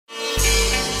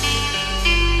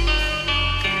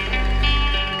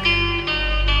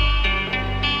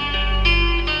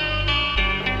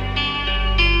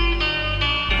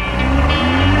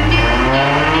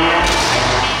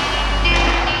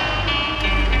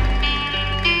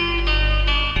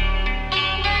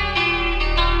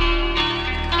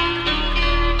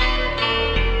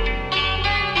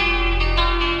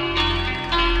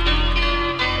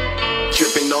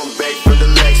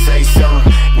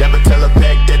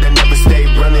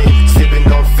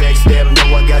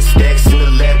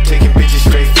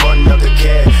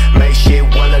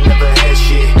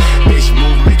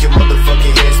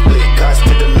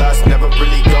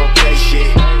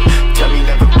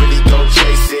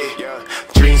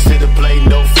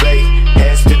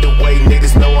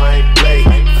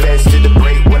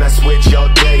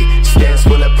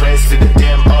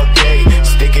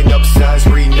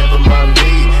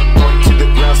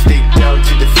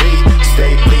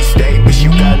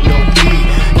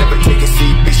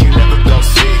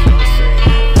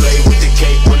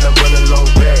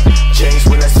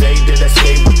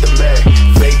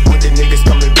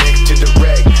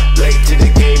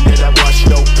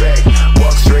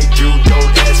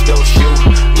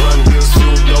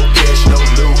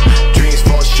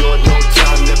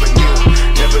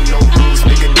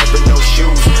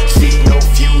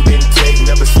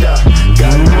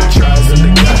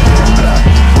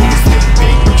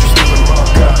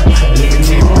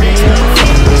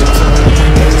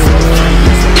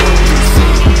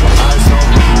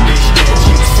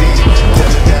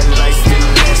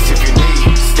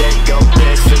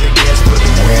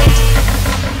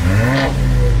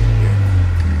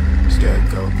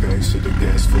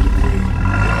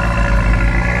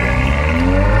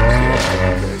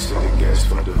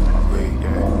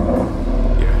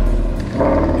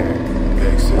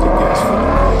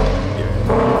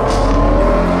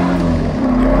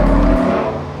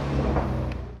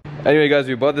Anyway guys,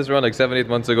 we bought this around like 7-8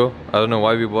 months ago. I don't know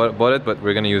why we bought it, but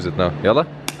we're gonna use it now. Yalla?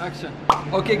 Action.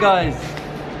 Okay guys,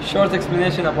 short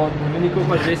explanation about the Mini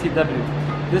Cooper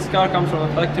JCW. This car comes from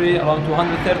a factory around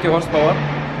 230 horsepower.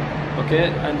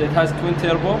 Okay, and it has twin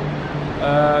turbo.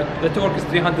 The torque is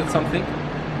 300 something.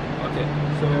 Okay,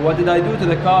 so what did I do to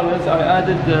the car is I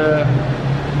added the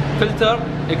filter,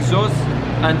 exhaust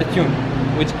and the tune,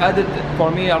 which added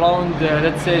for me around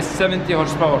let's say 70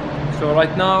 horsepower. So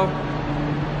right now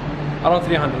around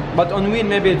 300, but on wheel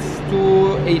maybe it's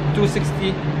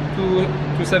 260,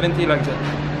 270 like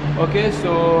that. Okay,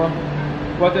 so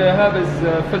what I have is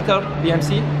filter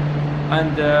BMC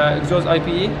and exhaust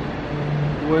IPE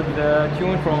with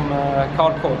tune from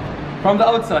car code. From the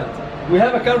outside we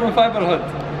have a carbon fiber hood.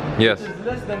 Yes. Which is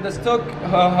less than the stock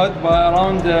hood by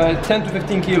around 10 to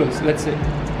 15 kilos, let's say.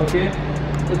 Okay,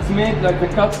 it's made like the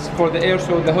cuts for the air,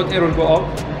 so the hot air will go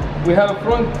out. We have a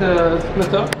front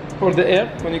splitter for the air.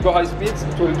 When you go high speeds,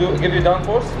 it will give you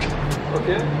downforce.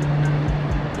 Okay,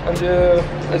 and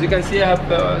as you can see, I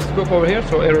have a scoop over here,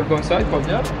 so air will go inside, hot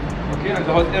air. Okay, and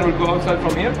the hot air will go outside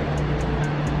from here,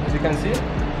 as you can see.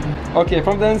 Okay,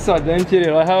 from the inside, the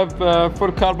interior, I have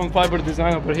full carbon fiber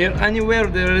design over here. Anywhere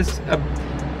there is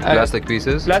plastic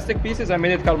pieces. Plastic pieces, I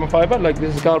made it carbon fiber. Like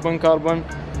this is carbon.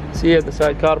 See at the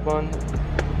side, carbon.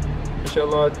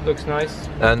 Inshallah, it looks nice.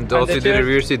 And also you did a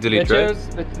rear seat delete, right?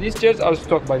 These chairs are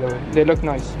stock, by the way. They look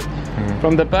nice.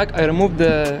 From the back, I removed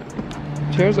the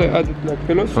chairs. I added like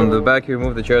pillows. From the back, you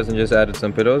removed the chairs and just added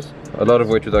some pillows. A lot of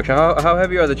weight reduction. How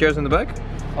heavy are the chairs in the back?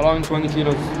 Around 20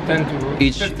 kilos, 10 to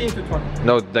each. 15 to 20.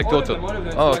 No, like total. All of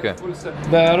them, oh, like okay. full set.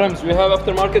 The rims, we have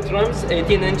aftermarket rims,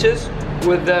 18 inches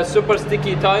with the super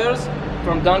sticky tires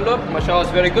from Dunlop. Mashallah,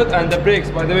 it's very good. And the brakes,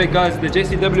 by the way, guys, the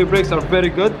JCW brakes are very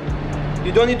good.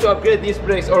 You don't need to upgrade these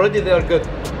brakes, already they are good.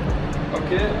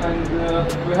 Okay, and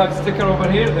we have sticker over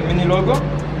here, the Mini logo,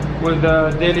 with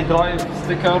the daily drive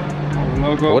sticker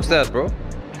logo. What's that, bro?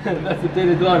 That's the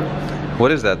daily drive.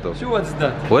 What is that though? Sure, what's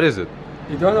that? What is it?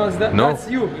 You don't know what's that? No. That's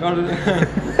you.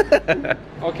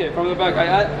 Okay, from the back,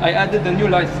 I added the new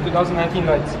lights, 2019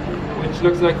 lights, which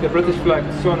looks like the British flag.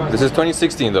 It's so nice. This is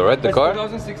 2016 though, right? The car?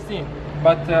 2016,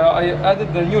 but I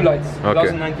added the new lights,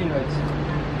 2019 lights.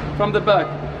 From the back,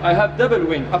 I have double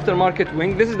wing, aftermarket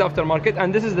wing. This is the aftermarket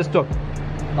and this is the stock.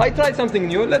 I tried something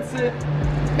new. Let's see.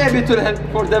 Maybe it will help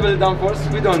for double downforce.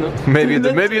 We don't know. Maybe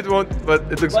it won't, but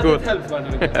it looks good. It helps, by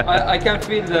the way. I can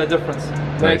feel the difference.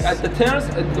 Like Nice. at the turns,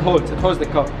 it holds the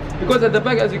car. Because at the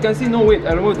back, as you can see, no weight.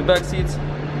 I removed the back seats. So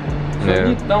I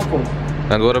need downforce.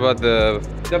 And what about the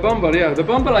bumper? Yeah, the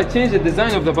bumper. I changed the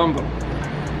design of the bumper.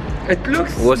 It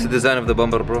looks. What's the design of the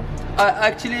bumper, bro?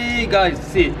 Actually, guys,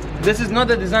 see, this is not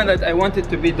the design that I wanted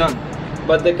to be done.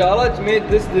 But the garage made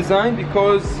this design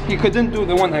because he couldn't do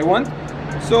the one I want.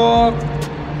 So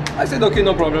I said, okay,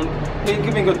 no problem. He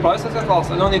gave me a good price. I said,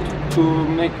 also, I don't need to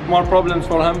make more problems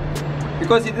for him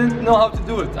because he didn't know how to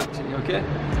do it actually. Okay.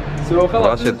 So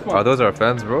Rashid, are those our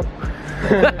fans, bro?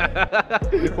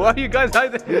 Why are you guys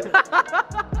hiding?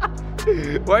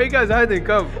 Why are you guys hiding?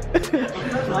 Come.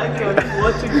 Like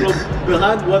watching from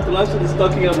behind what Rashid is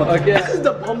talking about. Okay. This is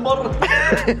the bumper.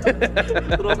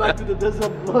 Throw back to the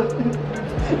desert.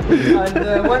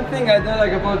 And one thing I don't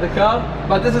like about the car,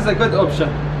 but this is a good option.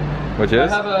 Which I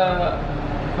is? have a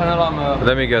panorama.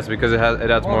 Let me guess, because it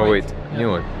adds more weight. Yeah. New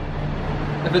one.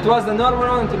 If it was the normal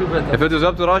one, it would be better. If it was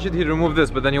up to Rashid, he'd remove this,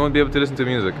 but then he won't be able to listen to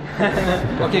music.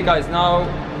 Okay guys, now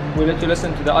we'll let you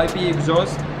listen to the IP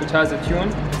exhaust, which has a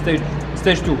tune,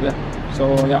 stage 2, yeah.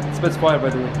 So yeah, Spitfire by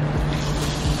the way.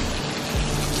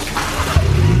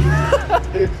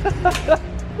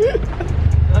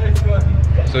 Nice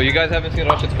one. So you guys haven't seen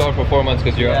Rashid's car for 4 months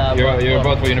because you're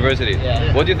about for university.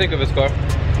 Yeah. What do you think of his car?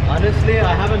 Honestly,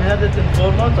 I haven't had it in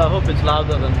 4 months. I hope it's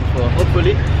louder than before.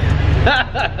 Hopefully.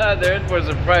 They're in for a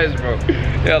surprise, bro.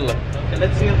 Yalla. Okay,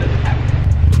 let's see it.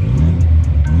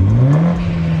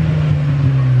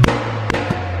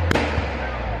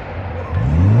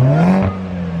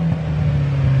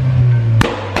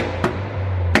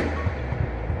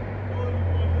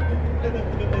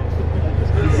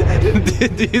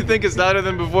 Do you think it's louder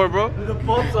than before, bro? The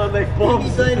pops are like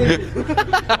bombs.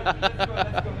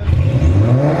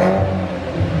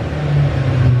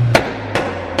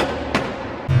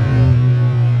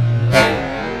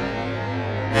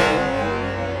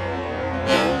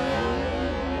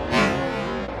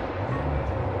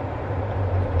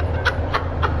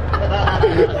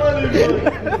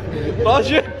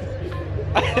 Rashid,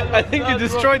 I think you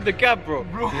destroyed the cap, bro.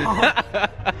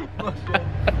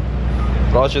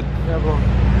 Rashid, Yeah bro.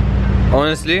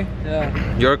 honestly, Yeah.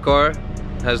 your car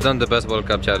has done the best World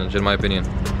Cup challenge in my opinion.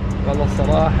 والله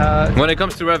الصراحة. When it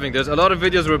comes to revving, there's a lot of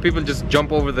videos where people just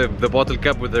jump over the bottle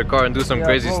cap with their car and do some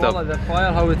crazy stuff. والله the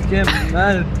fire how it came,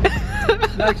 man.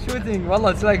 Like shooting,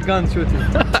 والله it's like gun shooting.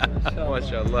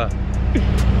 MashaAllah.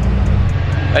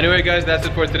 Anyway guys, that's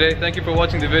it for today. Thank you for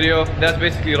watching the video. That's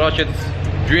basically Rashid's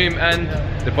dream and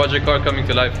the project car coming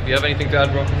to life. Do you have anything to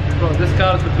add, bro? Bro, this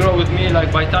car will grow with me.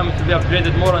 Like by time it will be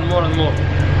upgraded more and more and more.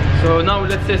 So now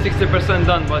let's say 60%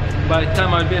 done, but by the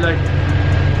time I'll be like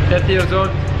 30 years old,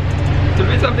 it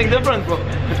will be something different, bro.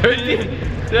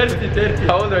 30.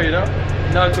 How old are you now?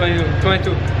 Now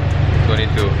 22.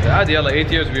 22. عادي يلا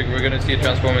 8 years we're gonna see it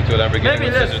transform into a Lamborghini Maybe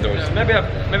with less. scissor doors. Maybe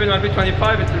when I'll be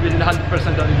 25, it will be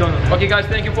 100% done. I don't know. Okay guys,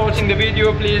 thank you for watching the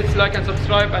video. Please like and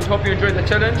subscribe and hope you enjoyed the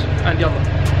challenge. And yalla.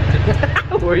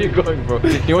 Where are you going, bro?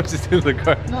 He wants to steal the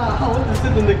car. Nah, I want to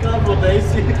sit in the car for the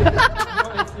AC.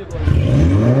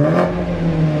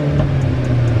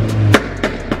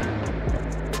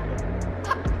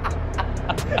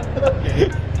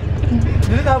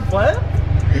 Did it have fire?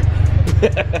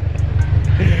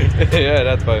 Yeah,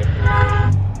 that's fine.